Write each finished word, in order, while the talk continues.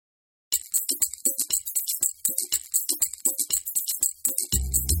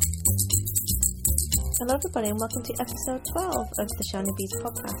Hello everybody and welcome to episode 12 of the Shiny Bees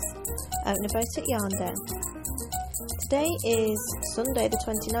podcast, out and about at Yarndale. Today is Sunday the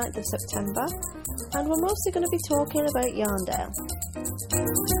 29th of September and we're mostly going to be talking about Yarndale.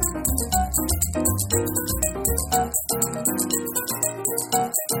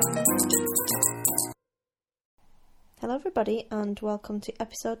 Hello everybody and welcome to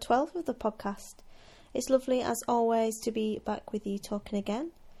episode 12 of the podcast. It's lovely as always to be back with you talking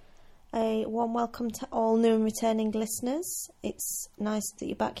again. A warm welcome to all new and returning listeners. It's nice that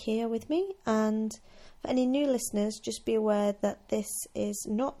you're back here with me, and for any new listeners, just be aware that this is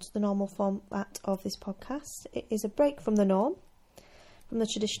not the normal format of this podcast. It is a break from the norm, from the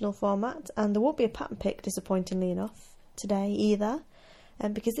traditional format, and there won't be a pattern pick, disappointingly enough, today either,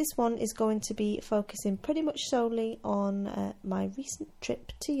 because this one is going to be focusing pretty much solely on my recent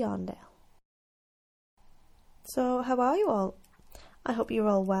trip to Yarndale. So, how are you all? I hope you're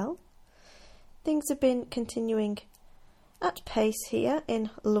all well. Things have been continuing at pace here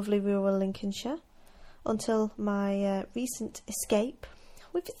in lovely rural Lincolnshire until my recent escape.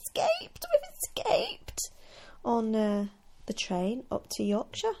 We've escaped on the train up to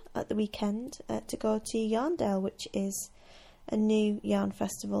Yorkshire at the weekend to go to Yarndale, which is a new yarn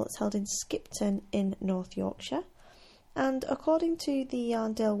festival. It's held in Skipton in North Yorkshire. And according to the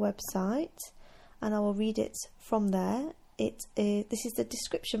Yarndale website, and I will read it from there, this is the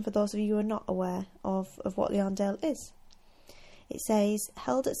description for those of you who are not aware of what Yarndale is. It says,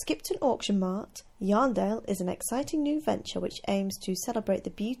 held at Skipton Auction Mart, Yarndale is an exciting new venture which aims to celebrate the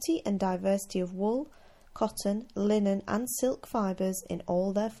beauty and diversity of wool, cotton, linen and silk fibres in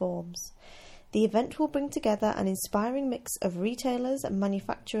all their forms. The event will bring together an inspiring mix of retailers,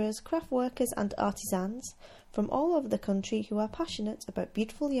 manufacturers, craft workers and artisans from all over the country who are passionate about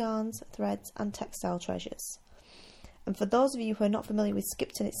beautiful yarns, threads and textile treasures. And for those of you who are not familiar with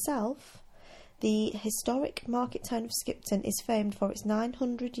Skipton itself, the historic market town of Skipton is famed for its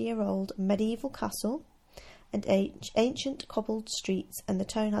 900-year-old medieval castle and ancient cobbled streets, and the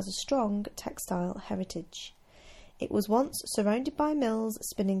town has a strong textile heritage. It was once surrounded by mills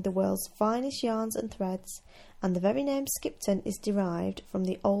spinning the world's finest yarns and threads, and the very name Skipton is derived from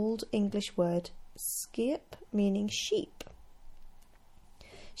the Old English word skip, meaning sheep.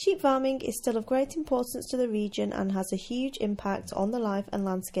 Sheep farming is still of great importance to the region and has a huge impact on the life and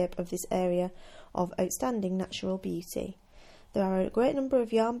landscape of this area of outstanding natural beauty. There are a great number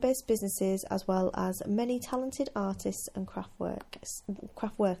of yarn-based businesses as well as many talented artists and craft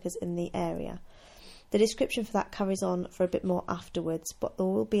workers in the area. The description for that carries on for a bit more afterwards, but there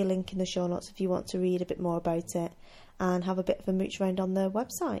will be a link in the show notes if you want to read a bit more about it and have a bit of a mooch around on their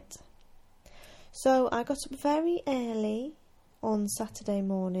website. So I got up very early on Saturday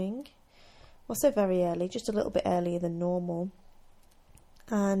morning. Well, I say very early, just a little bit earlier than normal.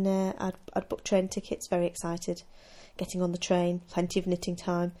 And I'd booked train tickets, very excited, getting on the train, plenty of knitting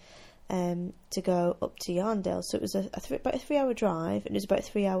time to go up to Yarndale. So it was about a 3-hour drive, and it was about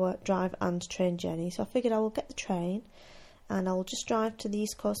a 3-hour drive and train journey. So I figured I will get the train and I will just drive to the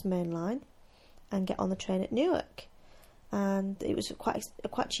East Coast Main Line and get on the train at Newark. And it was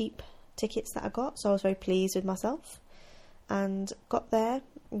quite cheap tickets that I got, so I was very pleased with myself. And got there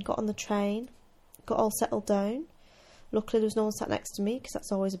and got on the train, got all settled down. Luckily there was no one sat next to me because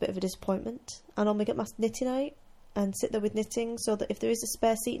that's always a bit of a disappointment. I normally get my knitting out and sit there with knitting so that if there is a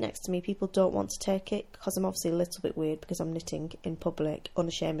spare seat next to me, people don't want to take it, because I'm obviously a little bit weird because I'm knitting in public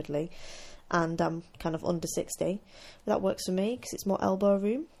unashamedly and I'm kind of under 60. That works for me because it's more elbow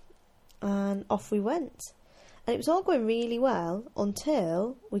room. And off we went. And it was all going really well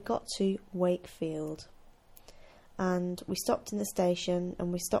until we got to Wakefield. And we stopped in the station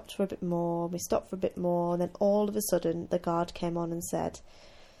and we stopped for a bit more, and then all of a sudden the guard came on and said,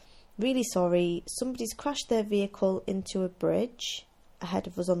 really sorry, somebody's crashed their vehicle into a bridge ahead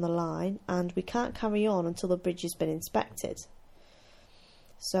of us on the line and we can't carry on until the bridge has been inspected.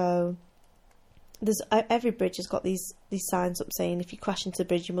 So every bridge has got these signs up saying if you crash into the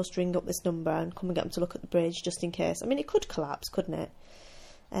bridge you must ring up this number and come and get them to look at the bridge just in case. I mean, it could collapse, couldn't it?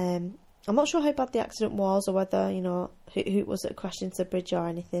 I'm not sure how bad the accident was or whether, who it was that crashed into the bridge or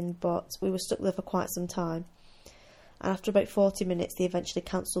anything, but we were stuck there for quite some time. And after about 40 minutes, they eventually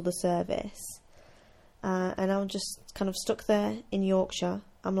cancelled the service. And I'm just kind of stuck there in Yorkshire.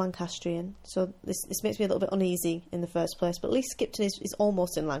 I'm Lancastrian, so this makes me a little bit uneasy in the first place, but at least Skipton is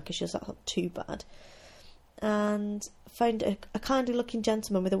almost in Lancashire, so that's not too bad. And found a kindly looking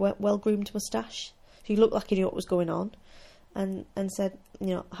gentleman with a well-groomed moustache who looked like he knew what was going on. And said,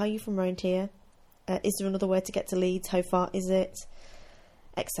 how are you from around here? Is there another way to get to Leeds? How far is it?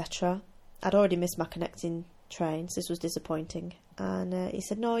 Etc. I'd already missed my connecting train, so this was disappointing. And he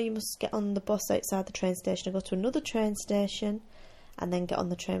said, no, you must get on the bus outside the train station and go to another train station and then get on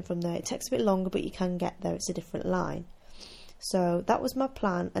the train from there. It takes a bit longer, but you can get there. It's a different line. So that was my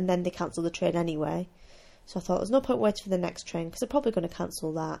plan, and then they cancelled the train anyway. So I thought there's no point waiting for the next train, because they're probably going to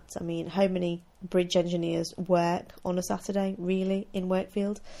cancel that. I mean, how many bridge engineers work on a Saturday, really, in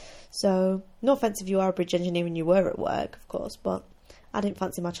Wakefield? So, no offence if you are a bridge engineer and you were at work, of course, but I didn't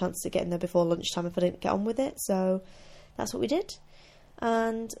fancy my chances of getting there before lunchtime if I didn't get on with it. So that's what we did.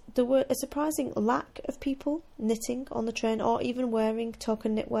 And there were a surprising lack of people knitting on the train, or even wearing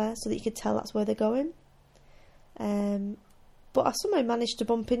token knitwear, so that you could tell that's where they're going. But I somehow managed to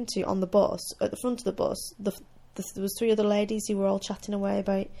bump into, on the bus, at the front of the bus, there was 3 other ladies who were all chatting away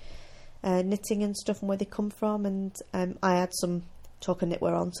about knitting and stuff and where they come from, and I had some token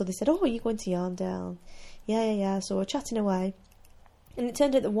knitwear on, so they said, oh, are you going to Yarndale? Yeah, so we're chatting away. And it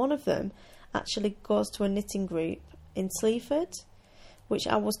turned out that one of them actually goes to a knitting group in Sleaford, which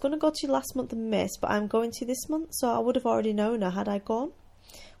I was going to go to last month and miss, but I'm going to this month, so I would have already known her had I gone.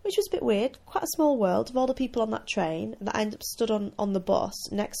 Which was a bit weird. Quite a small world. Of all the people on that train that I ended up stood on the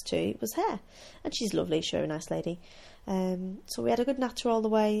bus next to was her. And she's lovely, she's a very nice lady. So we had a good natter all the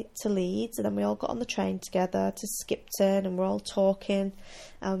way to Leeds, and then we all got on the train together to Skipton, and we're all talking.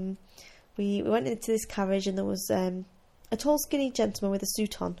 We went into this carriage, and there was a tall, skinny gentleman with a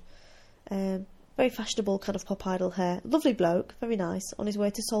suit on. Very fashionable kind of pop idol hair. Lovely bloke, very nice, on his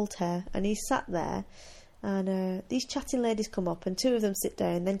way to Saltaire. And he sat there. And these chatting ladies come up, and 2 of them sit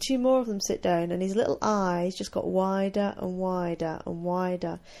down, then 2 more of them sit down, and his little eyes just got wider and wider and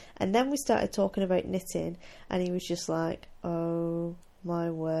wider. And then we started talking about knitting, and he was just like, oh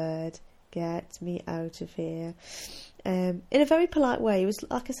my word, get me out of here. In a very polite way. He was,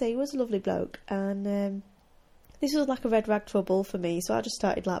 like I say, he was a lovely bloke, and this was like a red rag to a bull for me, so I just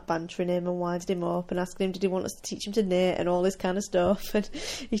started like bantering him and winding him up and asking him did he want us to teach him to knit and all this kind of stuff, and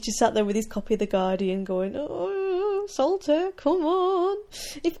he just sat there with his copy of The Guardian going, oh, Salter, come on,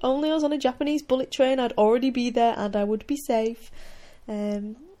 if only I was on a Japanese bullet train I'd already be there and I would be safe.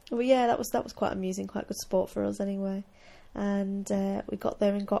 But yeah, that was quite amusing, quite good sport for us anyway. And we got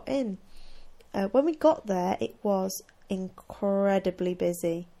there and got in. When we got there, it was incredibly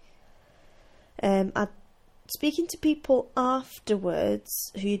busy. Speaking to people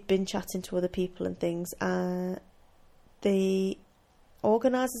afterwards who'd been chatting to other people and things, the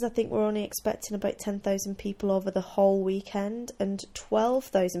organisers, I think, were only expecting about 10,000 people over the whole weekend, and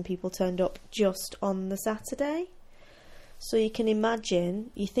 12,000 people turned up just on the Saturday. So you can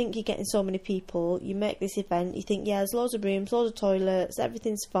imagine, you think you're getting so many people, you make this event, you think, yeah, there's loads of rooms, loads of toilets,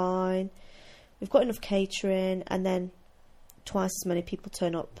 everything's fine, we've got enough catering, and then twice as many people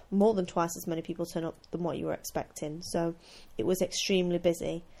turn up, more than twice as many people turn up than what you were expecting. So it was extremely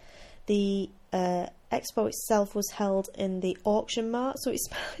busy. The expo itself was held in the auction mart, so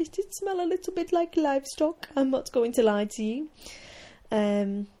it did smell a little bit like livestock, I'm not going to lie to you.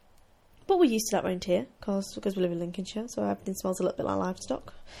 But we're used to that around here, because we live in Lincolnshire, so everything smells a little bit like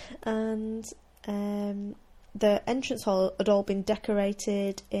livestock. And the entrance hall had all been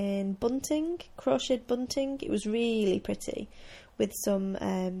decorated in bunting, crocheted bunting. It was really pretty, with some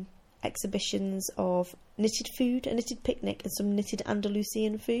exhibitions of knitted food, a knitted picnic, and some knitted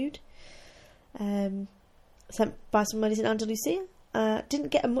Andalusian food sent by some ladies in Andalusia. Didn't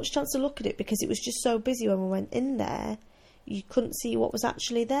get much chance to look at it because it was just so busy when we went in there. You couldn't see what was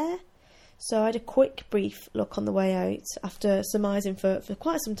actually there. So I had a quick, brief look on the way out after surmising for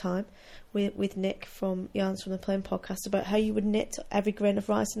quite some time with Nick from Yarns from the Plain podcast about how you would knit every grain of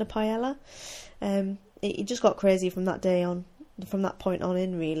rice in a paella. It just got crazy from that day on, from that point on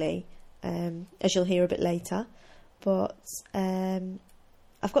in, really, as you'll hear a bit later. But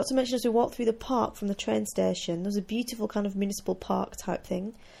I've got to mention, as we walked through the park from the train station, there was a beautiful kind of municipal park type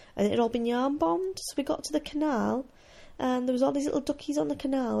thing, and it had all been yarn bombed. So we got to the canal, and there was all these little duckies on the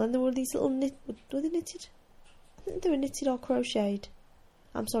canal, and there were these little were they knitted? I think they were knitted or crocheted.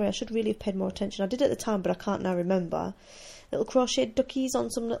 I'm sorry, I should really have paid more attention. I did at the time, but I can't now remember. Little crocheted duckies on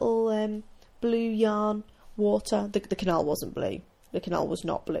some little blue yarn water. The canal wasn't blue. The canal was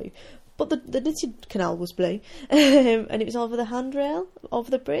not blue. But the knitted canal was blue. And it was over the handrail, over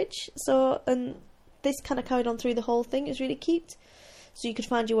the bridge. So, and this kind of carried on through the whole thing. It was really cute. So you could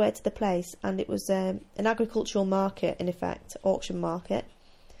find your way to the place. And it was an agricultural market, in effect, auction market.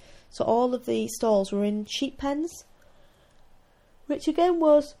 So all of the stalls were in sheep pens, which again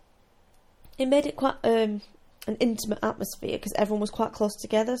it made it quite an intimate atmosphere because everyone was quite close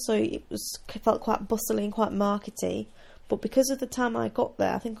together, so it felt quite bustling, quite markety. But because of the time I got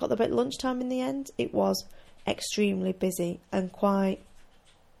there, I think I got there about lunchtime in the end, it was extremely busy and quite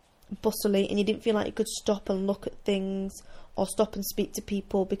bustly, and you didn't feel like you could stop and look at things or stop and speak to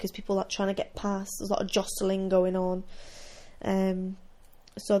people because people are trying to get past. There's a lot of jostling going on.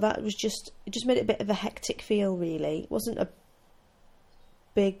 So that was it just made it a bit of a hectic feel, really. It wasn't a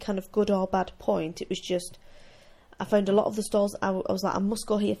big kind of good or bad point. It was just, I found a lot of the stalls, I was like, I must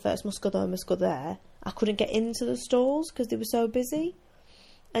go here first, must go there, must go there. I couldn't get into the stalls because they were so busy.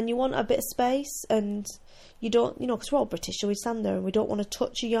 And you want a bit of space, and you don't, because we're all British, so we stand there and we don't want to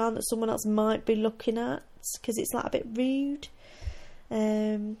touch a yarn that someone else might be looking at because it's like a bit rude.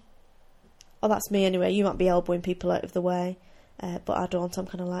 Oh, that's me anyway. You might be elbowing people out of the way, but I don't. I'm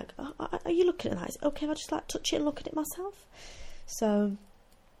kind of like, are you looking at that? Is it okay if I just like touch it and look at it myself? So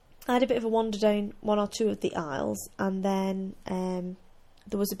I had a bit of a wander down one or two of the aisles, and then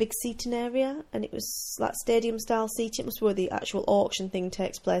there was a big seating area, and it was like stadium style seating. It was where the actual auction thing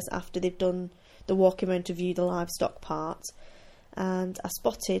takes place after they've done the walking around to view the livestock part. And I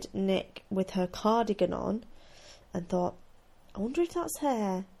spotted Nick with her cardigan on and thought, I wonder if that's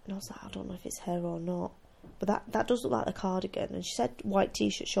her. And I was like, I don't know if it's her or not, but that does look like a cardigan. And she said white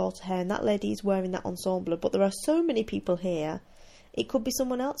t-shirt, shorter hair, and that lady is wearing that ensemble. But there are so many people here, it could be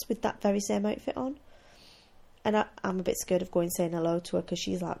someone else with that very same outfit on. And I'm a bit scared of going saying hello to her because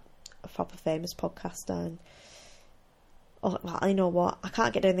she's like a proper famous podcaster. And well, I know what, I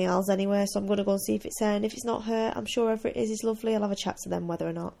can't get down the aisles anyway, so I'm going to go and see if it's her. And if it's not her, I'm sure whoever it is lovely. I'll have a chat to them whether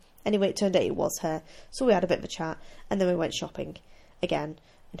or not. Anyway, it turned out it was her, so we had a bit of a chat, and then we went shopping again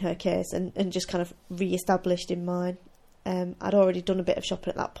in her case, and just kind of re-established in mine. I'd already done a bit of shopping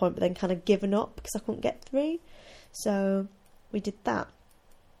at that point, but then kind of given up because I couldn't get through. So we did that,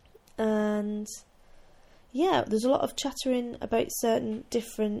 and yeah, there's a lot of chattering about certain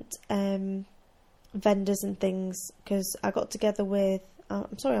different vendors and things, because I got together with,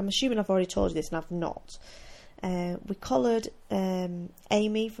 I'm sorry, I'm assuming I've already told you this and I've not. We collared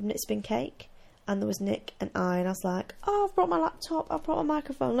Amy from Knit Spin Cake, and there was Nick and I was like, oh, I've brought my laptop, I've brought my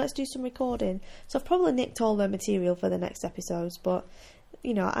microphone, let's do some recording. So I've probably nicked all their material for the next episodes, but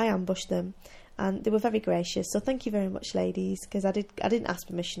I ambushed them, and they were very gracious, so thank you very much, ladies, because I didn't ask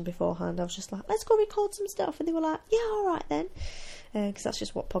permission beforehand. I was just like, let's go record some stuff, and they were like, yeah, alright then, because that's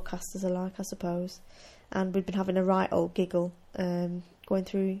just what podcasters are like, I suppose. And we'd been having a right old giggle going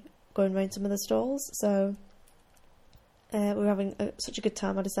around some of the stalls, so we were having such a good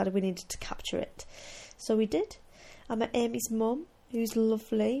time. I decided we needed to capture it, so we did. I met Amy's mum, who's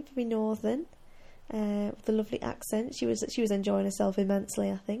lovely, very northern, with a lovely accent. She was enjoying herself immensely,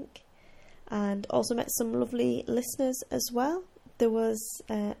 I think. And also met some lovely listeners as well. There was,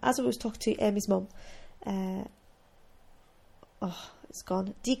 as I was talking to Amy's mum, it's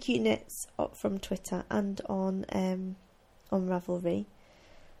gone, DQ Knits up from Twitter and on Ravelry,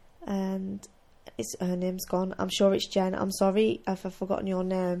 and her name's gone. I'm sure it's Jen. I'm sorry if I've forgotten your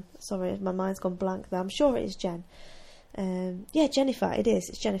name. Sorry, my mind's gone blank there. I'm sure it is Jen. Yeah, Jennifer. It is.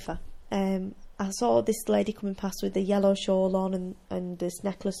 It's Jennifer. I saw this lady coming past with the yellow shawl on and this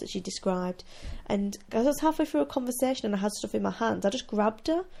necklace that she described, and I was halfway through a conversation and I had stuff in my hand. I just grabbed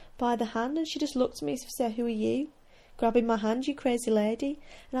her by the hand and she just looked at me and said, "Who are you? Grabbing my hand, you crazy lady."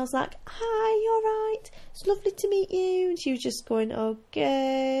 And I was like, "Hi, you're right. It's lovely to meet you." And she was just going,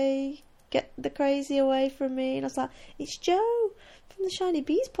 "Okay, get the crazy away from me." And I was like, "It's Jo from the Shiny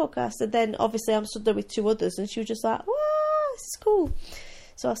Bees podcast." And then obviously I'm stood there with two others, and she was just like, "Wow, this is cool."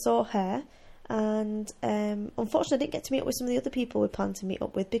 So I saw her. And unfortunately I didn't get to meet up with some of the other people we planned to meet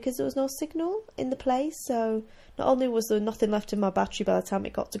up with because there was no signal in the place. So not only was there nothing left in my battery by the time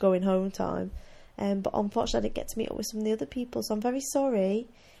it got to going home time, but unfortunately I didn't get to meet up with some of the other people. So I'm very sorry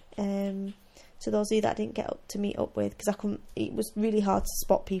to those of you that I didn't get up to meet up with, because it was really hard to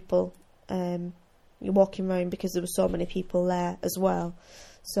spot people you're walking around because there were so many people there as well.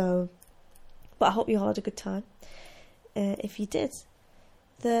 So, but I hope you all had a good time. If you did.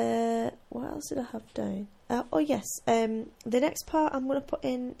 What else did I have down? The next part I'm going to put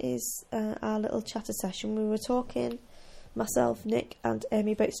in is our little chatter session. We were talking, myself, Nick and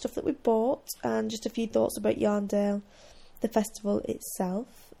Amy, about stuff that we bought and just a few thoughts about Yarndale, the festival itself,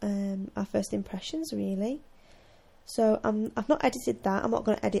 our first impressions really. So I've not edited that. I'm not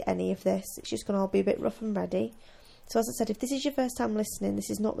going to edit any of this. It's just going to all be a bit rough and ready. So as I said, if this is your first time listening, this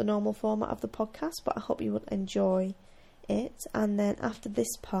is not the normal format of the podcast, but I hope you will enjoy it. And then after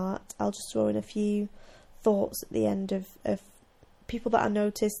this part I'll just throw in a few thoughts at the end of people that I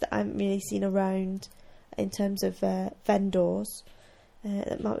noticed that I haven't really seen around in terms of vendors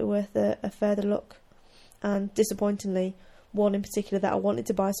that might be worth a further look. And disappointingly, one in particular that I wanted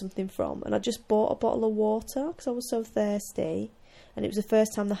to buy something from, and I just bought a bottle of water because I was so thirsty, and it was the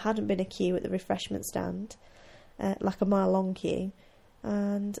first time there hadn't been a queue at the refreshment stand, like a mile long queue.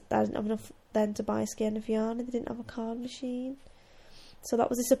 and I didn't have enough then to buy a skein of yarn, and they didn't have a card machine, so that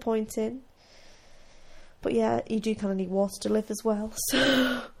was disappointing. But yeah, you do kind of need water to live as well,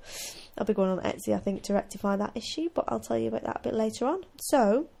 so I'll be going on Etsy, I think, to rectify that issue, but I'll tell you about that a bit later on.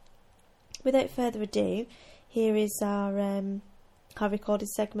 So, without further ado, here is our recorded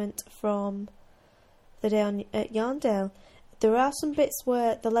segment from the day at Yarndale. There are some bits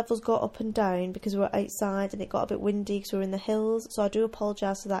where the levels got up and down because we were outside and it got a bit windy because we were in the hills, so I do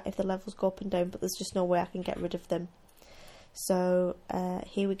apologise for that if the levels go up and down, but there's just no way I can get rid of them. So,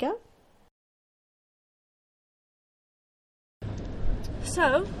 here we go.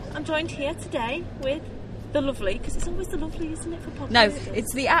 So, I'm joined here today with the lovely, because it's always the lovely, isn't it, for podcasts? No,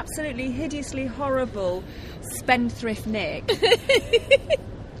 it's the absolutely hideously horrible spendthrift Nick.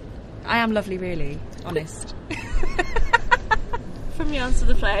 I am lovely, really, honest. From Yarns to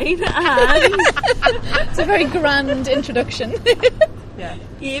the Plain, and it's a very grand introduction. Yeah.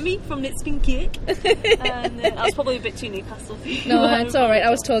 Amy from Knitspin Cake. And that was probably a bit too Newcastle for you. No, it's alright. I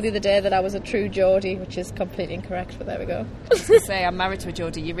was told the other day that I was a true Geordie, which is completely incorrect, but there we go. I was going to say, I'm married to a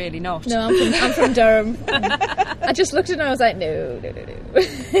Geordie, you're really not. No, I'm from Durham. I just looked at it and I was like, no.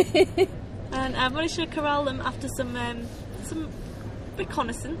 And I've managed to corral them after some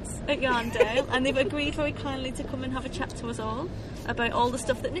reconnaissance at Yarndale, and they've agreed very kindly to come and have a chat to us all about all the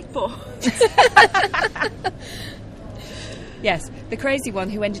stuff that Nick bought. Yes, the crazy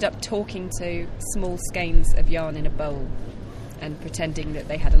one who ended up talking to small skeins of yarn in a bowl and pretending that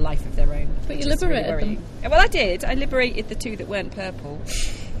they had a life of their own. But you liberated them. Well, I did. I liberated the two that weren't purple.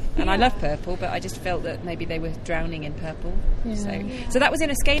 And I love purple, but I just felt that maybe they were drowning in purple. Yeah. So that was in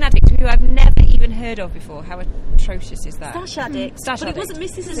a skein addict who I've never even heard of before. How atrocious is that? Stash addict. Stash but addict. It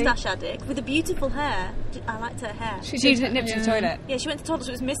wasn't Mrs. Stash addict with the beautiful hair. I liked her hair. She didn't nip to the toilet. Yeah, she went to the toilet,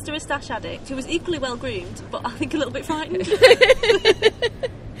 so it was Mr. Stash addict, who was equally well groomed, but I think a little bit frightened.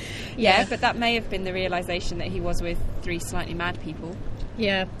 Yeah, but that may have been the realisation that he was with three slightly mad people.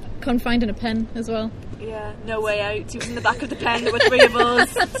 Yeah, confined in a pen as well. Yeah, no way out. He was in the back of the pen. There were three of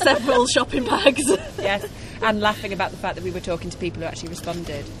us, several shopping bags. Yes, and laughing about the fact that we were talking to people who actually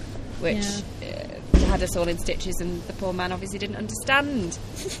responded, which had us all in stitches, and the poor man obviously didn't understand,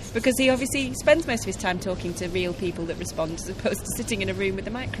 because he obviously spends most of his time talking to real people that respond as opposed to sitting in a room with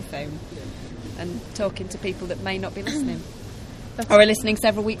a microphone and talking to people that may not be listening. Or are listening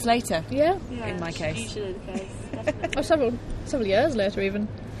several weeks later. Yeah, in my case. Usually the case, definitely. Or several years later even.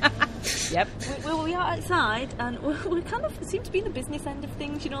 Yep. We are outside, and we kind of seem to be in the business end of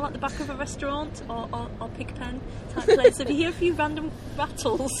things, you know, like the back of a restaurant or pig pen type place. So if you hear a few random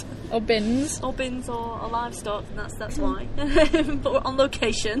rattles or bins or livestock, that's why. But we're on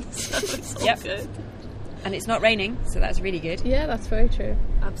location, so it's all good. And it's not raining, so that's really good. Yeah, that's very true.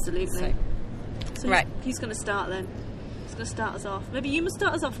 Absolutely. So right. Who's going to start then? Going to start us off. Maybe you must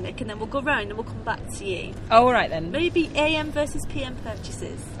start us off, Nick, and then we'll go round and we'll come back to you. Oh, all right then. Maybe AM versus PM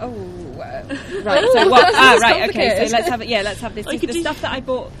purchases. Oh, right. So what? Right. Okay. So let's have it. Yeah, let's have this. Or This is the stuff that I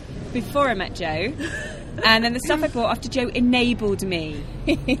bought before I met Joe, and then the stuff I bought after Joe enabled me.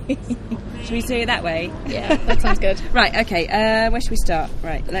 Should we do it that way? Yeah, that sounds good. Right. Okay. Where should we start?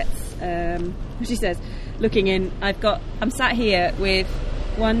 Right. Let's. She says, looking in. I'm sat here with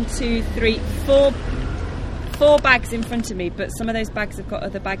 1, 2, 3, 4 bags in front of me, but some of those bags have got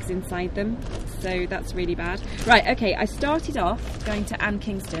other bags inside them, so that's really bad. Right, okay, I started off going to Anne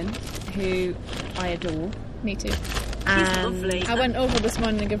Kingston, who I adore. Me too. She's lovely. I went over this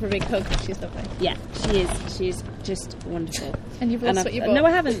morning and gave her a big hug. She's lovely. Yeah, she is. She's just wonderful. And you've lost what you bought? No, I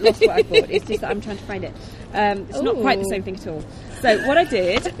haven't lost what I bought. It's just that I'm trying to find it. It's not quite the same thing at all. So what I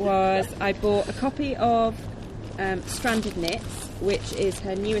did was I bought a copy of Stranded Knits, which is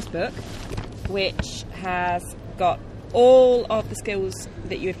her newest book, which has got all of the skills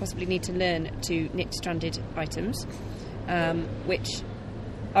that you would possibly need to learn to knit stranded items, which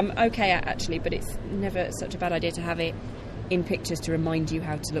I'm okay at actually, but it's never such a bad idea to have it in pictures to remind you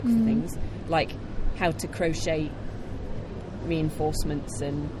how to look for things, like how to crochet reinforcements.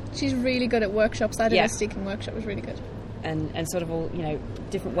 And she's really good at workshops. I did a sticking workshop, it was really good. And sort of all,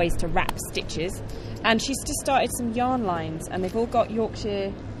 different ways to wrap stitches. And she's just started some yarn lines, and they've all got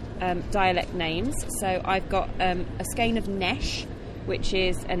Yorkshire dialect names. So I've got a skein of Nesh, which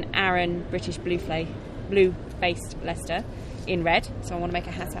is an Aran British blue-faced Leicester in red, so I want to make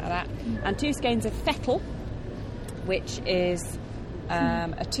a hat out of that. And 2 skeins of Fettle, which is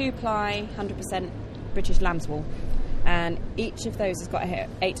a 2-ply 100% British lamb's wool, and each of those has got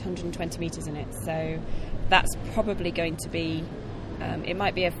 820 metres in it, so that's probably going to be it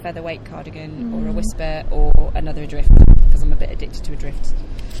might be a featherweight cardigan or a whisper or another adrift, because I'm a bit addicted to adrifts.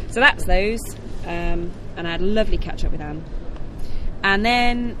 So that's those, and I had a lovely catch up with Anne. And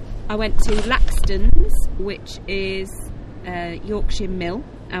then I went to Laxton's, which is Yorkshire Mill,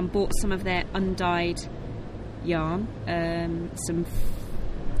 and bought some of their undyed yarn, some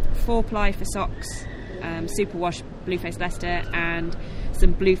 4-ply for socks, superwash Blueface Leicester, and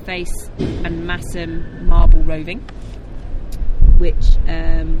some Blueface and Massam marble roving, which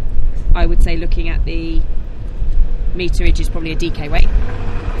I would say, looking at the meterage, is probably a DK weight.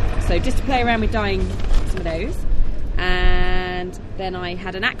 So just to play around with dyeing some of those. And then I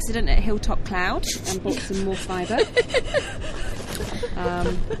had an accident at Hilltop Cloud and bought some more fibre.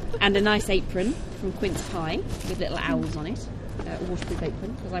 And a nice apron from Quince Pie with little owls on it. A waterproof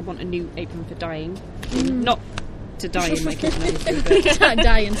apron, because I want a new apron for dyeing. Not to dye in my kitchen, obviously, but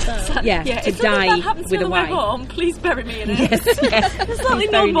dye in style. Yeah, to dye with a Y. Home, please bury me in it. Yes. Slightly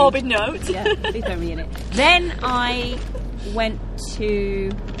non-morbid note. Yeah, please bury me in it. Then I went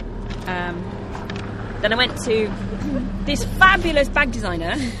to this fabulous bag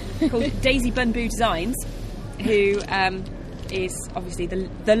designer called Daisy Bunboo Designs, who is obviously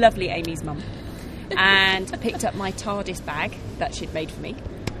the lovely Amy's mum, and picked up my TARDIS bag that she'd made for me.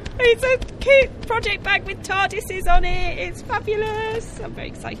 It's a cute project bag with TARDISes on it. It's fabulous. I'm very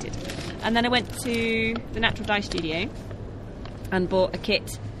excited. And then I went to the Natural Dye Studio and bought a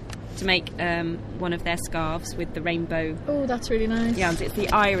kit to make one of their scarves with the rainbow. Oh, that's really nice. Yeah, it's the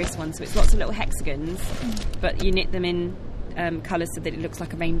iris one, so it's lots of little hexagons, but you knit them in colours so that it looks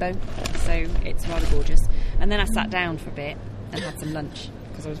like a rainbow. So it's rather gorgeous. And then I sat down for a bit and had some lunch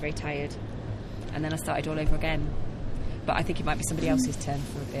because I was very tired. And then I started all over again. But I think it might be somebody else's turn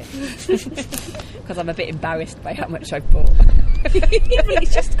for a bit because I'm a bit embarrassed by how much I've bought. Yeah, but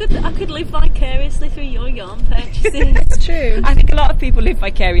it's just good that I could live vicariously through your yarn purchases. It's true. I think a lot of people live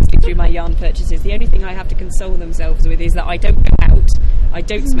vicariously through my yarn purchases. The only thing I have to console themselves with is that I don't go out, I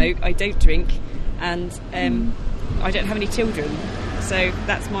don't smoke, I don't drink, and I don't have any children. So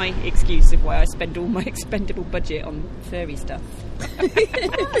that's my excuse of why I spend all my expendable budget on furry stuff.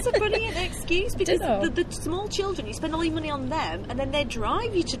 That's a brilliant excuse, because the small children, you spend all your money on them and then they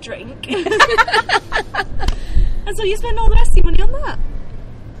drive you to drink. And so you spend all the rest of your money on that.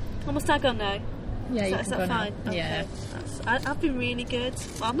 Or must I go now? Yeah, Is that fine? Okay. Yeah. I've been really good.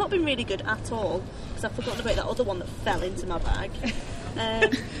 Well, I've not been really good at all, because I've forgotten about that other one that fell into my bag.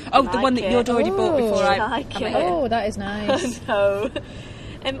 The one that you'd already bought before I came here. Oh, that is nice. No.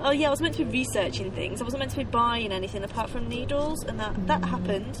 I was meant to be researching things. I wasn't meant to be buying anything apart from needles, and that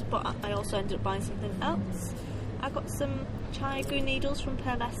happened, but I also ended up buying something else. I got some Chiagu needles from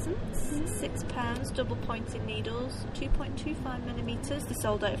Pearlescence, £6, double pointed needles, 2.25mm. They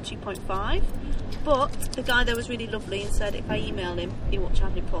sold out of 2.5, but the guy there was really lovely and said if I email him, he won't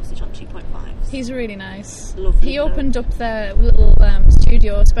charge me postage on 2.5. He's really nice. Lovely. He opened up their little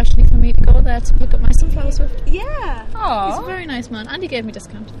studio especially for me to go there to pick up my sunflowers with. Yeah. He's a very nice man, and he gave me a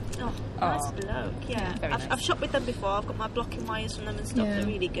discount. Oh, nice bloke. Yeah. I've shopped with them before. I've got my blocking wires from them and stuff. Yeah. They're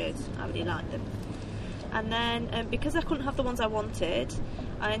really good. I really like them. And then because I couldn't have the ones I wanted,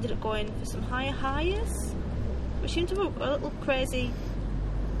 I ended up going for some hires, which seemed to be a little crazy.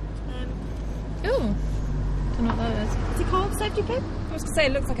 Ooh, don't know what that is. What's it called? Safety pin? I was going to say,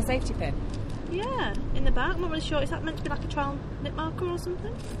 it looks like a safety pin. Yeah, in the back. I'm not really sure. Is that meant to be like a trial knit marker or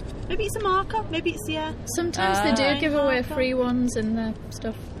something? Maybe it's a marker. Maybe it's Sometimes they do give away marker. free ones in their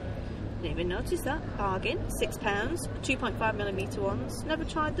stuff. Didn't even notice that. Bargain. £6. 2.5mm ones. Never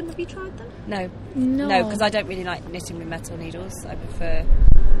tried them. Have you tried them? No, because I don't really like knitting with metal needles. I prefer.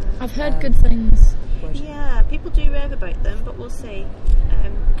 I've heard good things. Wood. Yeah, people do rave about them, but we'll see.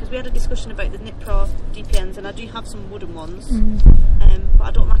 Because we had a discussion about the Knit Pro DPNs, and I do have some wooden ones, but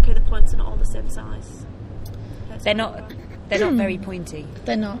I don't like how the points are not all the same size. They're not very pointy.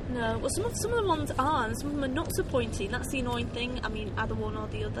 They're not. No, well, some of the ones are, and some of them are not so pointy. And that's the annoying thing. I mean, either one or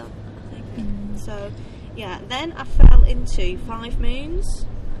the other, I think. So, yeah. Then I fell into 5 Moons.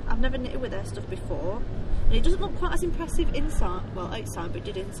 I've never knitted with their stuff before. And it doesn't look quite as impressive inside, well, outside, but it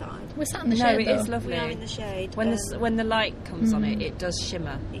did inside. We're sat in the shade, it though. is lovely. We are in the shade. When the light comes on it does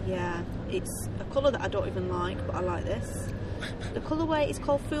shimmer. Yeah, it's a colour that I don't even like, but I like this. The colourway is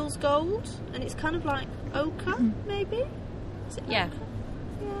called Fool's Gold, and it's kind of like ochre, maybe? Is it Yeah.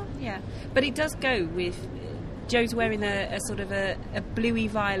 ochre? Yeah. But it does go with... Joe's wearing a sort of a bluey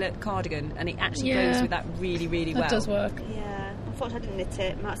violet cardigan, and it actually goes with that really, really well. That does work. Yeah, unfortunately I didn't knit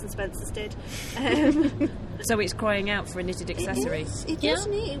it. Marks and Spencer's did. So it's crying out for a knitted accessory. It does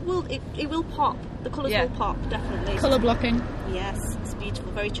need. It will pop. The colours will pop, definitely. Colour blocking. Yes, it's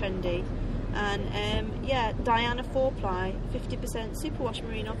beautiful, very trendy. And Diana 4-ply, 50% superwash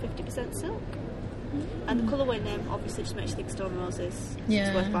merino, 50% silk. And the colourway name obviously just makes you think Stone Roses. So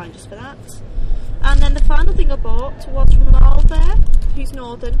it's worth buying just for that. And then the final thing I bought was from Lyle there, who's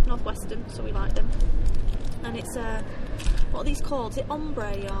northwestern, so we like them. And it's what are these called? Is it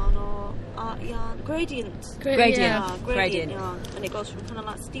ombre yarn or art yarn? Gradient. Gradient. Yeah, Gradient. gradient yarn. And it goes from kind of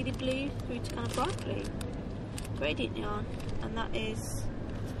like steely blue through to kind of bright blue. Gradient yarn. And that is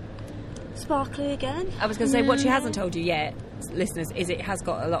sparkly again. I was going to say, what she hasn't told you yet, listeners, is it has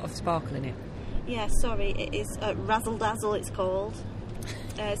got a lot of sparkle in it. Yeah, sorry, it is Razzle Dazzle it's called.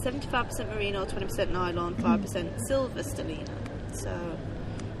 75% merino, 20% nylon, 5% silver stellina. So,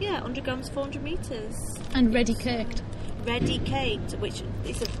 yeah, 100 grams, 400 metres. And ready caked. Ready caked, which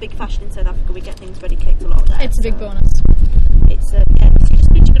is a big fashion in South Africa. We get things ready caked a lot there. It's a big bonus. It's yeah, because it just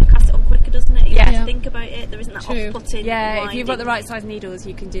means you're going to cast it on quicker, doesn't it? You Yeah. have to think about it. There isn't that True. off-putting. Yeah, if you've got the right winding size needles,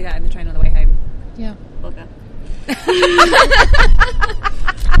 you can do that in the train on the way home. Yeah. bugger.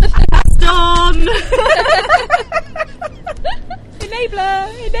 That's done. Enabler!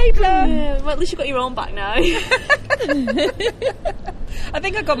 Yeah, well, at least you've got your own back now. I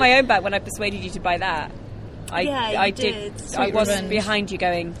think I got my own back when I persuaded you to buy that. Yeah, you did. I Sweet was revenge. behind you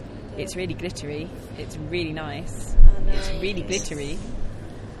going, it's really glittery, it's really nice, I know. it's really glittery.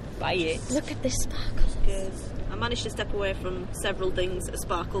 Buy it. Look at this sparkle. Good. I managed to step away from several things at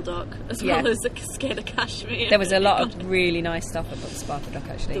Sparkle Dock, as Yeah. well as the Cascade Cashmere. There was a lot of really nice stuff at the Sparkle Dock,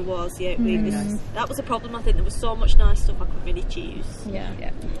 actually. There was, yeah. It really nice. That was a problem, I think. There was so much nice stuff I could really choose. Yeah.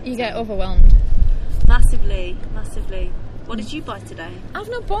 Yeah. You get overwhelmed. Massively, massively. What did you buy today? I've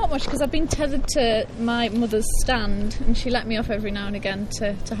not bought much because I've been tethered to my mother's stand and she let me off every now and again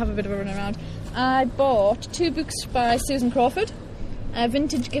to have a bit of a run around. I bought 2 books by Susan Crawford,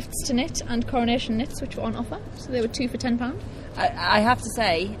 Vintage Gifts to Knit and Coronation Knits, which were on offer, so they were 2 for £10. I have to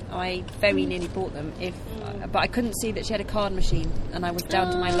say, I very nearly bought them, but I couldn't see that she had a card machine, and I was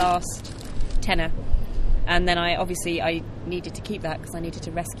down to my last tenner. And then I needed to keep that because I needed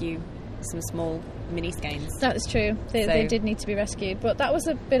to rescue some small mini skeins. That is true. They did need to be rescued, but that was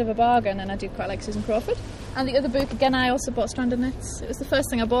a bit of a bargain, and I do quite like Susan Crawford. And the other book, again, I also bought Stranded Knits. It was the first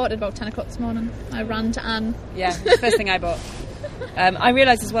thing I bought at about 10 o'clock this morning. I ran to Anne. Yeah, it's the first thing I bought. I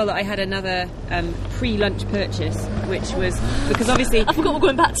realised as well that I had another pre-lunch purchase, which was because obviously I forgot we're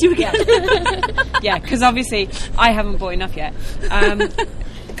going back to you again. yeah, because obviously I haven't bought enough yet.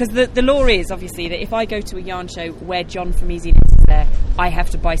 Because the law is obviously that if I go to a yarn show where John from Easy Knits is there, I have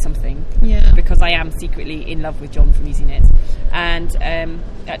to buy something. Yeah. Because I am secretly in love with John from Easy Knits, and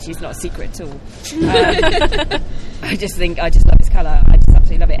actually it's not a secret at all. I just love his colour. I just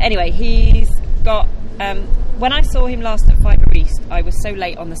absolutely love it. Anyway, he's got. When I saw him last at Fibre East, I was so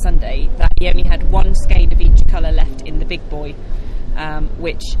late on the Sunday that he only had 1 skein of each colour left in the big boy,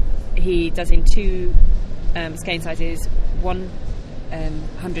 which he does in 2 skein sizes,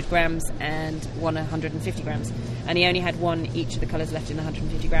 100 grams and 150 grams, and he only had 1 each of the colours left in the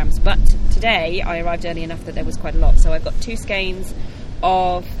 150 grams. But today I arrived early enough that there was quite a lot, so I've got 2 skeins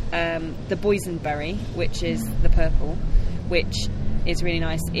of the boysenberry, which is the purple, which is really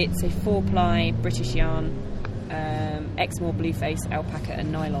nice. It's a 4-ply British yarn, Exmoor Blueface, alpaca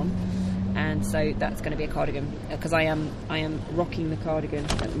and nylon, and so that's going to be a cardigan because I am rocking the cardigan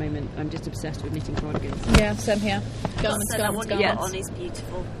at the moment. I'm just obsessed with knitting cardigans. Yeah, same here. Garments, So that garments, one you got garments. on is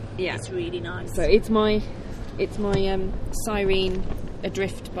beautiful. Yeah. It's really nice. So it's my Cyrene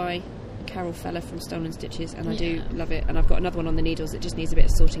Adrift by Carol Feller from Stolen Stitches, and I do love it. And I've got another one on the needles that just needs a bit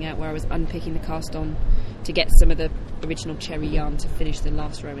of sorting out, where I was unpicking the cast on to get some of the original cherry yarn to finish the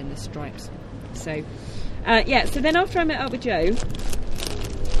last row in the stripes. So so then after I met up with Jo,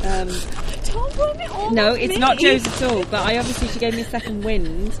 Don't blame it all no, on it's me. not Jo's at all, but she gave me a second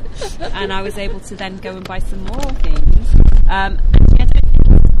wind, and I was able to then go and buy some more things. Actually, I don't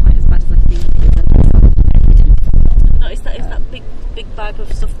think it's quite as bad as I think it is. No, it's that big bag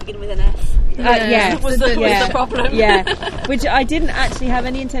of stuff beginning with an F. Yeah, was the problem. Yeah, which I didn't actually have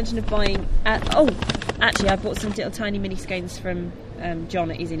any intention of buying. Actually, I bought some little tiny mini skeins from John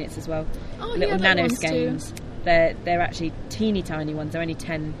at Easy Knits as well. Oh, little yeah, nano ones skeins. too. They're actually teeny tiny ones. They're only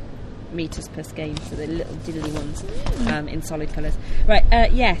 10 metres per skein, so they're little diddly ones in solid colours. Right,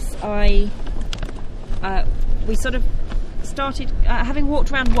 yes, we sort of started, having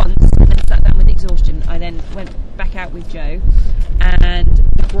walked around once and then sat down with exhaustion, I then went back out with Jo and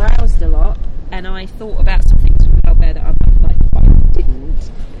browsed a lot, and I thought about some things from Albert that I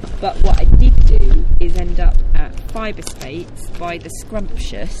didn't. But what I did do is end up at Fibre Spates by the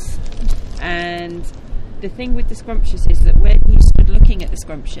Scrumptious, and the thing with the Scrumptious is that when you stood looking at the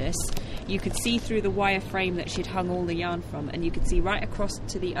Scrumptious, you could see through the wire frame that she'd hung all the yarn from, and you could see right across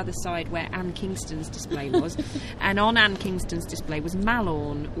to the other side where Anne Kingston's display was. And on Anne Kingston's display was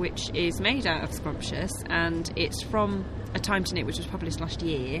Malorn, which is made out of Scrumptious, and it's from A Time to Knit, which was published last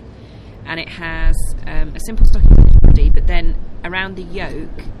year. and it has a simple stocking body, but then around the yoke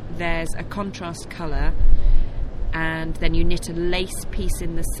there's a contrast colour, and then you knit a lace piece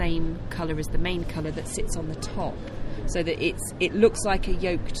in the same colour as the main colour that sits on the top, so that it looks like a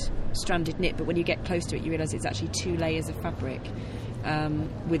yoked stranded knit, but when you get close to it you realise it's actually 2 layers of fabric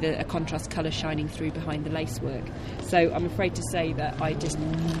with a contrast colour shining through behind the lace work. So I'm afraid to say that I just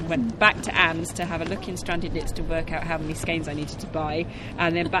went back to Anne's to have a look in stranded knits to work out how many skeins I needed to buy,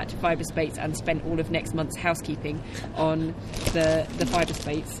 and then back to Fibre Spates and spent all of next month's housekeeping on the Fibre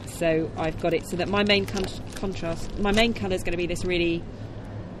Spates. So I've got it so that my main my main colour is going to be this really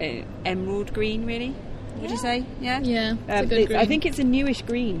emerald green, really. Would you say? Yeah? Yeah, it's a good green. I think it's a newish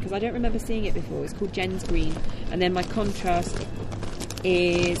green because I don't remember seeing it before. It's called Jen's Green. And then my contrast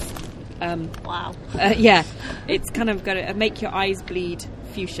is... wow. Yeah, it's kind of got to make your eyes bleed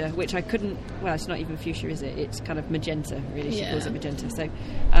fuchsia, which I couldn't... Well, it's not even fuchsia, is it? It's kind of magenta, really. She calls it magenta. So,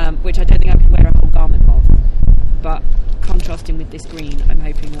 which I don't think I could wear a whole garment of. But contrasting with this green, I'm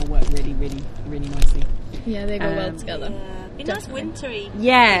hoping will work really, really, really nicely. Yeah, they go well together. Yeah. Be nice wintry.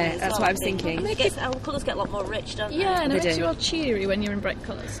 Yeah, that's what I was thinking. Our colours get a lot more rich, don't they? Yeah, and it They makes do. you all cheery when you're in bright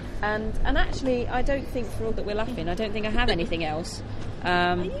colours. And actually, I don't think, for all that we're laughing, I don't think I have anything else.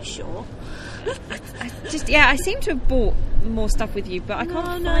 Are you sure? I seem to have bought more stuff with you, but I can't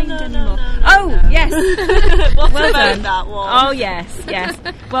find any more. Yes. What Well about done. that one? Oh, yes.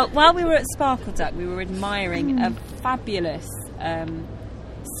 Well, while we were at Sparkle Duck, we were admiring a fabulous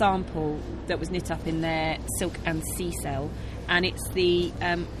sample that was knit up in their silk and sea cell, and it's the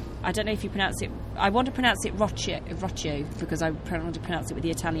I don't know if you pronounce it. I want to pronounce it Roccio because I want to pronounce it with the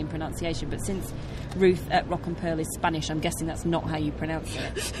Italian pronunciation, but since Ruth at Rock and Pearl is Spanish, I'm guessing that's not how you pronounce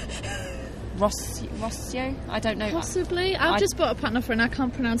it. Rocio? I don't know. Possibly. I've just bought a pattern off her and I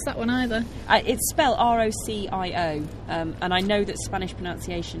can't pronounce that one either. It's spelled Rocio, and I know that Spanish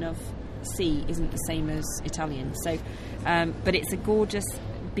pronunciation of C isn't the same as Italian. So, but it's a gorgeous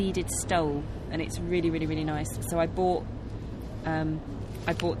beaded stole, and it's really, really, really nice. So I bought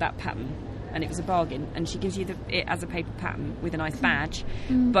that pattern, and it was a bargain. And she gives you it as a paper pattern with a nice badge,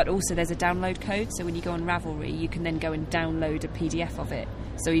 but also there's a download code. So when you go on Ravelry, you can then go and download a PDF of it.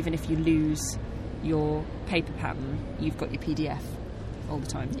 So even if you lose your paper pattern, you've got your PDF all the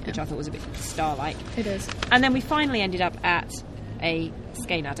time, which I thought was a bit star-like. It is. And then we finally ended up at a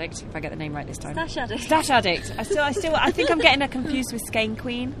Skein Addict, if I get the name right this time. Stash Addict. Stash Addict. I think I'm getting her confused with Skein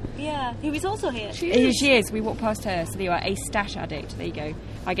Queen. Yeah, who is also here. She is. We walked past her, so there you are, a Stash Addict. There you go.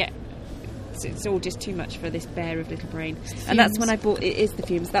 It's all just too much for this bear of little brain. And that's when I bought, it is the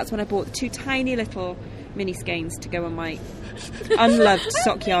fumes, that's when I bought 2 tiny little mini skeins to go on my unloved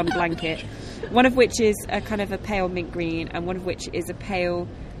sock yarn blanket. One of which is a kind of a pale mint green, and one of which is a pale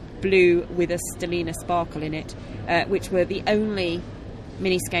blue with a stellina sparkle in it, which were the only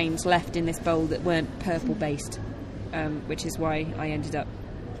mini skeins left in this bowl that weren't purple based, which is why I ended up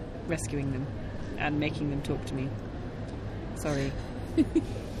rescuing them and making them talk to me. Sorry.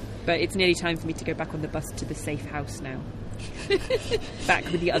 But it's nearly time for me to go back on the bus to the safe house now.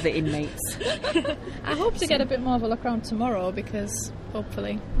 Back with the other inmates. I hope to get a bit more of a look around tomorrow, because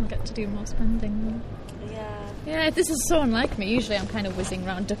hopefully I'll get to do more spending. Yeah, this is so unlike me. Usually I'm kind of whizzing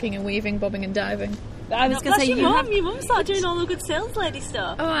around, ducking and weaving, bobbing and diving. I was going to say, your mum started doing all the good sales lady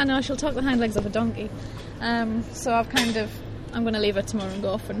stuff. Oh, I know, she'll talk the hind legs of a donkey. So I'm going to leave her tomorrow and go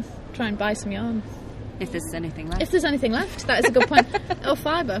off and try and buy some yarn. If there's anything left. If there's anything left, that is a good point. Or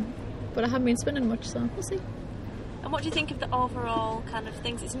fibre, but I haven't been spinning much, so we'll see. And what do you think of the overall kind of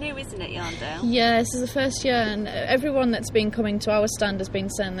things? It's new, isn't it, Yarndale? Yeah, this is the first year, and everyone that's been coming to our stand has been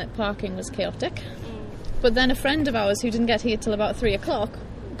saying that parking was chaotic. But then a friend of ours who didn't get here till about 3 o'clock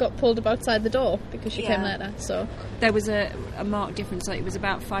got pulled up outside the door because she came later. So there was a marked difference. Like, it was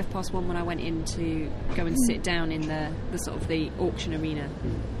about 1:05 when I went in to go and sit down in the sort of the auction arena,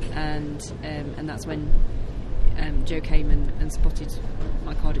 and that's when Joe came and spotted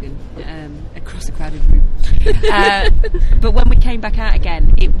my cardigan across a crowded room. But when we came back out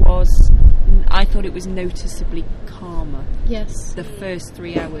again, I thought it was noticeably calmer. Yes. The first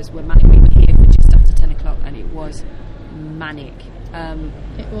 3 hours were manic. We were here for just after 10 o'clock, and it was manic.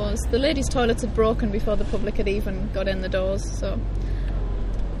 It was. The ladies' toilets had broken before the public had even got in the doors, so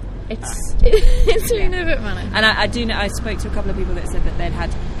it's been a bit manic. And I do know, I spoke to a couple of people that said that they'd had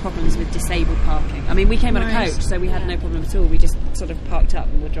problems with disabled parking. I mean, we came on a coach, so we had no problem at all. We just sort of parked up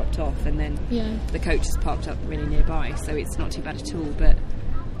and were dropped off, and then the coach is parked up really nearby, so it's not too bad at all. But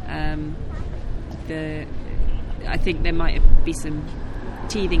I think there might be some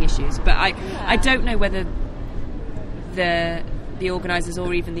teething issues, but I don't know whether the the organisers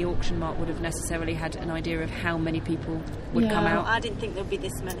or even the auction mart would have necessarily had an idea of how many people would come out. I didn't think there'd be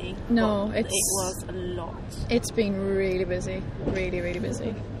this many. No, it was a lot. It's been really busy, really, really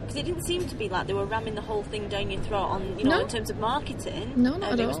busy. Because it didn't seem to be like they were ramming the whole thing down your throat on, in terms of marketing. No,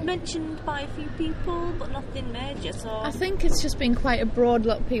 not at all. It was mentioned by a few people, but nothing major. So I think it's just been quite a broad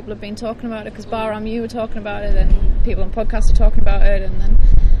lot of people have been talking about it, because Barham, you were talking about it, and people on podcasts are talking about it, and then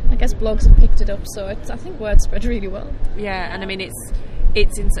I guess blogs have picked it up, so I think word spread really well. Yeah, and I mean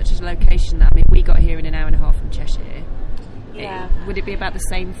it's in such a location that, I mean, we got here in an hour and a half from Cheshire. Yeah. Would it be about the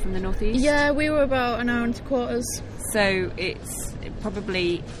same from the northeast? Yeah, we were about an hour and 3/4. So it's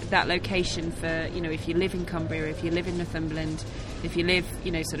probably that location for, if you live in Cumbria, if you live in Northumberland, if you live,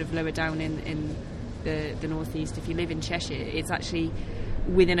 sort of lower down in the northeast, if you live in Cheshire, it's actually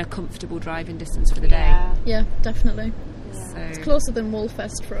within a comfortable driving distance for the day. Yeah, definitely. So it's closer than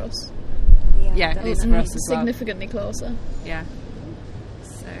Woolfest for us. Yeah, it is for us as well. Significantly closer. Yeah.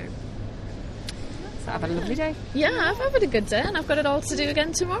 So have a lovely day. Yeah, I've had a good day, and I've got it all to do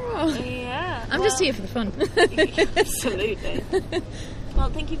again tomorrow. Yeah. I'm just here for the fun. Absolutely. Well,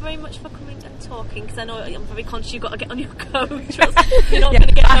 thank you very much for coming and talking, because I know I'm very conscious you've got to get on your coach. You're not going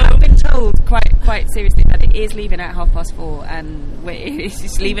to get home. I've been told quite seriously that it is leaving at 4:30, and it's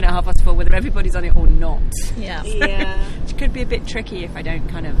just leaving at 4:30 whether everybody's on it or not. Yeah. Which could be a bit tricky if I don't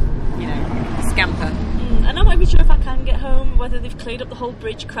kind of, scamper. I'm not really sure if I can get home, whether they've cleared up the whole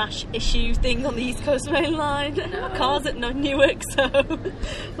bridge crash issue thing on the East Coast Main Line. My car's at Newark, so we'll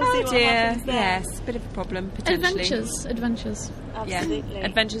see what happens there. Yes, bit of a problem, potentially. Adventures. Absolutely. Yeah.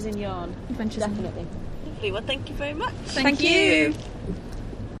 Adventures in yarn. Definitely. Lovely. Well, thank you very much. Thank you.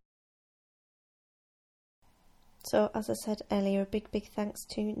 So, as I said earlier, a big thanks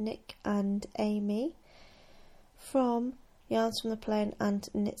to Nick and Amy from Yarns from the Plain and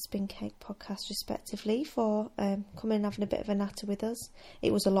Knit Spin Cake podcast, respectively, for coming and having a bit of a natter with us.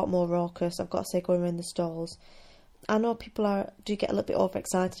 It was a lot more raucous, I've got to say, going around the stalls. I know people do get a little bit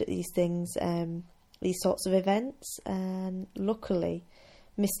overexcited at these things, these sorts of events, and luckily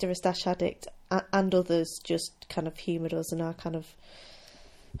Mr. Astash Addict and others just kind of humoured us and are kind of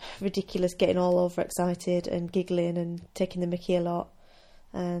ridiculous, getting all overexcited and giggling and taking the mickey a lot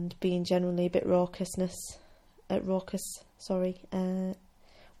and being generally a bit raucous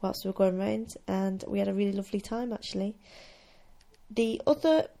whilst we were going around, and we had a really lovely time actually. The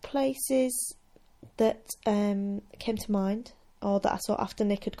other places that came to mind, or that I saw after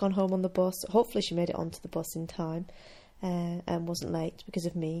Nick had gone home on the bus, hopefully she made it onto the bus in time and wasn't late because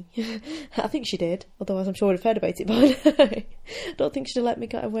of me. I think she did, otherwise I'm sure I would have heard about it by now. I don't think she'd have let me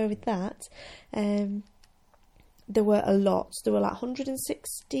get away with that. There were a lot. There were like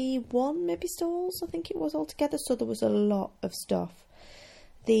 161 maybe stalls, I think it was altogether, so there was a lot of stuff.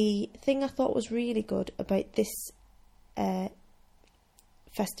 The thing I thought was really good about this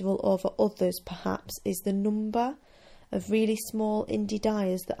festival over others perhaps is the number of really small indie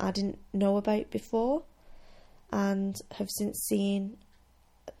dyers that I didn't know about before and have since seen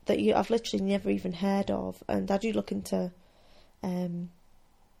that I've literally never even heard of, and I do look into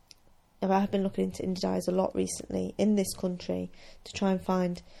I have been looking into indie dyers a lot recently in this country to try and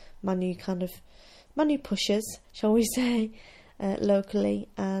find my new pushers, shall we say, locally,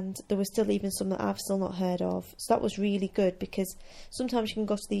 and there were still even some that I've still not heard of. So that was really good, because sometimes you can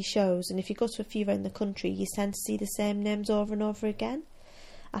go to these shows, and if you go to a few around the country, you tend to see the same names over and over again.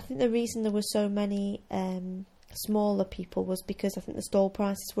 I think the reason there were so many smaller people was because I think the stall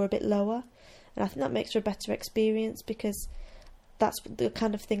prices were a bit lower, and I think that makes for a better experience, because that's the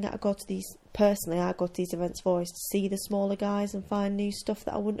kind of thing that I go to these events for, is to see the smaller guys and find new stuff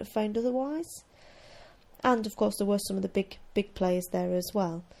that I wouldn't have found otherwise. And of course there were some of the big players there as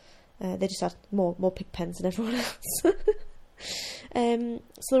well. They just had more pig pens than everyone else. So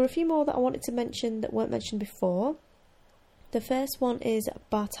there were a few more that I wanted to mention that weren't mentioned before. The first one is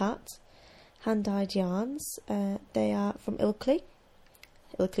Bartat Hand-Dyed Yarns. They are from Ilkley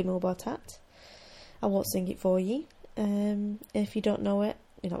Mill Bartat. I won't sing it for you. If you don't know it,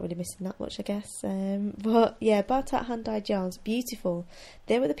 you're not really missing that much, I guess. But yeah, Bartat Hand-Dyed Yarns, beautiful.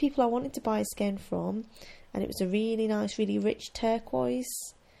 They were the people I wanted to buy a skein from, and it was a really nice, really rich turquoise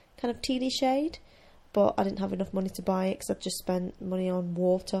kind of tealy shade, but I didn't have enough money to buy it because I'd just spent money on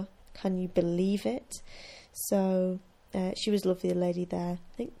water. Can you believe it? So she was lovely, the lady there.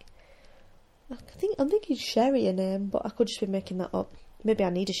 I'm thinking Sherry her name, but I could just be making that up. Maybe I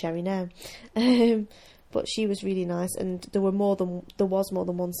need a Sherry now. But she was really nice, and there was more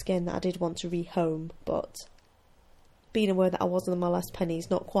than one skein that I did want to rehome, but being aware that I was on my last pennies,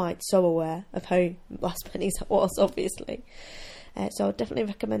 not quite so aware of how last pennies I was, obviously. So I definitely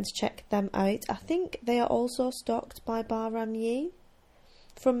recommend to check them out. I think they are also stocked by Bahram Yi,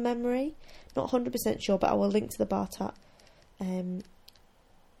 from memory. Not 100% sure, but I will link to the Bartat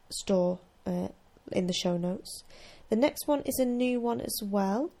store in the show notes. The next one is a new one as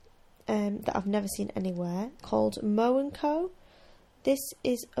well, that I've never seen anywhere, called Mo & Co. This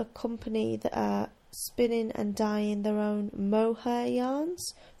is a company that are spinning and dyeing their own mohair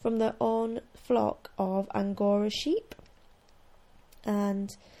yarns from their own flock of Angora sheep. And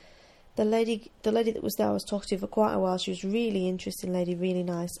the lady that was there, I was talking to for quite a while. She was really interesting lady, really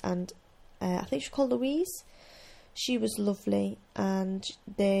nice, and I think she's called Louise. She was lovely, and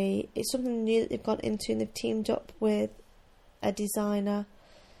it's something new that they've gone into, and they've teamed up with a designer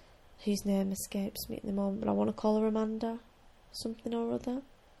whose name escapes me at the moment, but I want to call her Amanda something or other.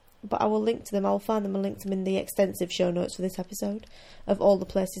 But I will link to them. I'll find them and link them in the extensive show notes for this episode of all the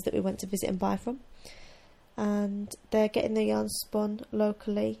places that we went to visit and buy from. And they're getting their yarn spun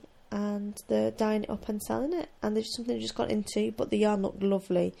locally, and they're dyeing it up and selling it. And there's something they've just got into, but the yarn looked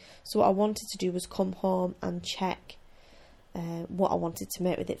lovely. So what I wanted to do was come home and check what I wanted to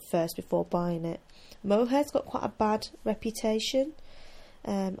make with it first before buying it. Mohair's got quite a bad reputation.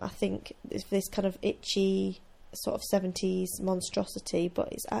 I think it's this kind of itchy sort of 70s monstrosity, but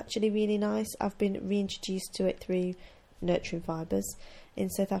it's actually really nice. I've been reintroduced to it through Nurturing Fibres in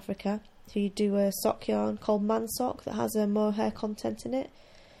South Africa, who do a sock yarn called Man Sock that has a mohair content in it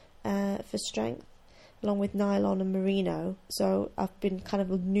for strength, along with nylon and merino. So I've been kind of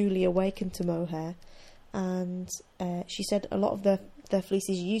newly awakened to mohair, and she said a lot of their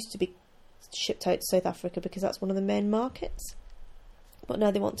fleeces used to be shipped out to South Africa because that's one of the main markets, but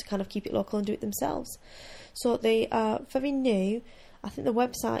now they want to kind of keep it local and do it themselves. So they are very new. I think the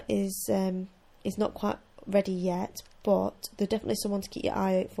website is not quite ready yet, but they're definitely someone to keep your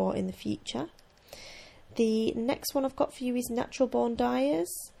eye out for in the future. The next one I've got for you is Natural Born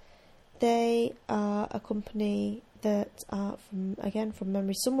Dyers. They are a company that are from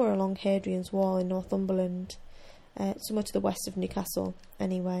memory, somewhere along Hadrian's Wall in Northumberland, somewhere to the west of Newcastle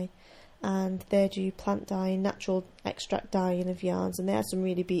anyway. And they do plant dyeing, natural extract dyeing of yarns, and they had some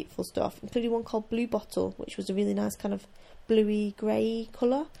really beautiful stuff, including one called Blue Bottle, which was a really nice kind of bluey grey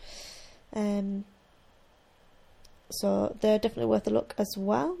colour. So they're definitely worth a look as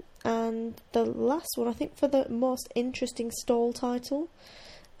well. And the last one, I think for the most interesting stall title,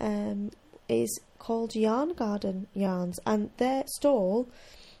 is called Yarn Garden Yarns, and their stall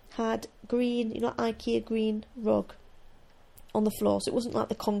had green, IKEA green rug on the floor, so it wasn't like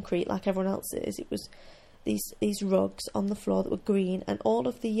the concrete like everyone else's. It was these rugs on the floor that were green, and all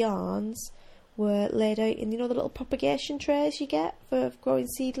of the yarns were laid out in the little propagation trays you get for growing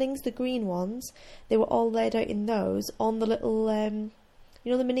seedlings, the green ones. They were all laid out in those on the little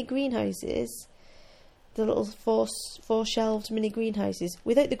the mini greenhouses, the little four shelved mini greenhouses,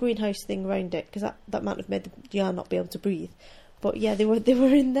 without the greenhouse thing around it, because that might have made the yarn not be able to breathe. But yeah, they were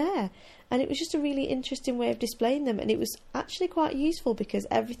in there. And it was just a really interesting way of displaying them, and it was actually quite useful because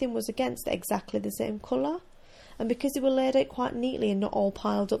everything was against exactly the same colour, and because they were laid out quite neatly and not all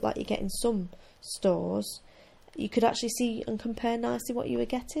piled up like you get in some stores, you could actually see and compare nicely what you were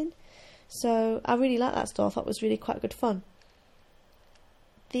getting. So I really liked that store. I thought it was really quite good fun.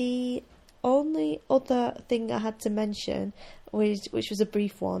 The only other thing I had to mention, which was a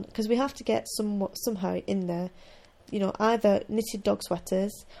brief one, because we have to get somehow in there, either knitted dog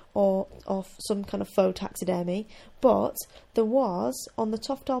sweaters or some kind of faux taxidermy. But there was, on the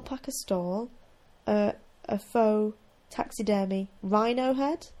Toft Alpaca stall, a faux taxidermy rhino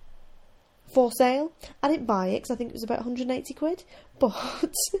head for sale. I didn't buy it because I think it was about 180 quid.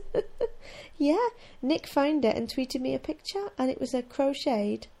 But, yeah, Nick found it and tweeted me a picture, and it was a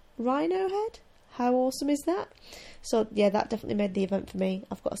crocheted rhino head. How awesome is that? So, yeah, that definitely made the event for me,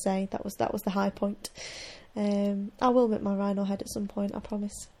 I've got to say. That was the high point. I will make my rhino head at some point, I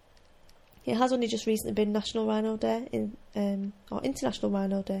promise. It has only just recently been National Rhino Day or International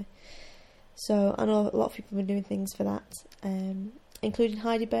Rhino Day, so I know a lot of people have been doing things for that, including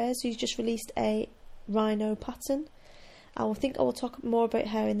Heidi Bears, who's just released a rhino pattern. I will talk more about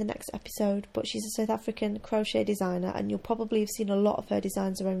her in the next episode, but she's a South African crochet designer, and you'll probably have seen a lot of her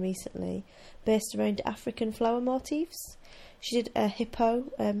designs around recently, based around African flower motifs. She did a hippo,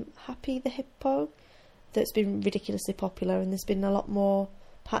 Happy the Hippo, that's been ridiculously popular, and there's been a lot more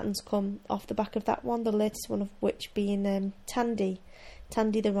patterns come off the back of that one, the latest one of which being Tandy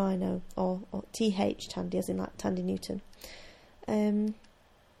the Rhino, or TH Tandy, as in like Tandy Newton.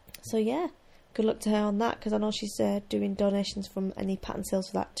 So yeah, good luck to her on that, because I know she's doing donations from any pattern sales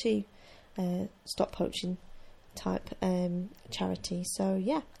for that too, stop poaching type charity. So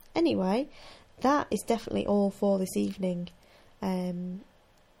yeah, anyway, that is definitely all for this evening.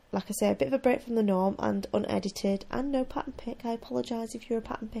 Like I say, a bit of a break from the norm and unedited and no pattern pick. I apologise if you're a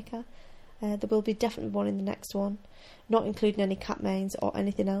pattern picker. There will be definitely one in the next one, not including any cat mains or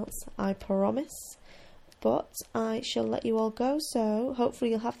anything else, I promise. But I shall let you all go, so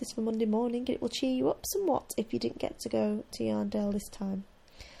hopefully you'll have this for Monday morning. It will cheer you up somewhat if you didn't get to go to Yarndale this time.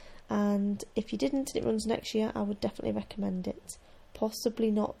 And if you didn't and it runs next year, I would definitely recommend it.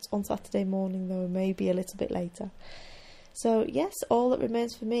 Possibly not on Saturday morning though, maybe a little bit later. So yes, all that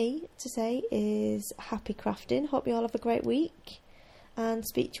remains for me to say is happy crafting. Hope you all have a great week and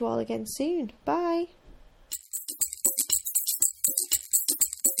speak to you all again soon. Bye!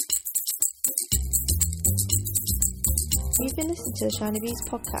 You've been listening to the Shiny Bees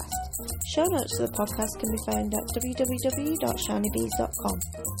podcast. Show notes to the podcast can be found at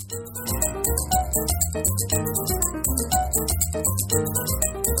www.shinybees.com.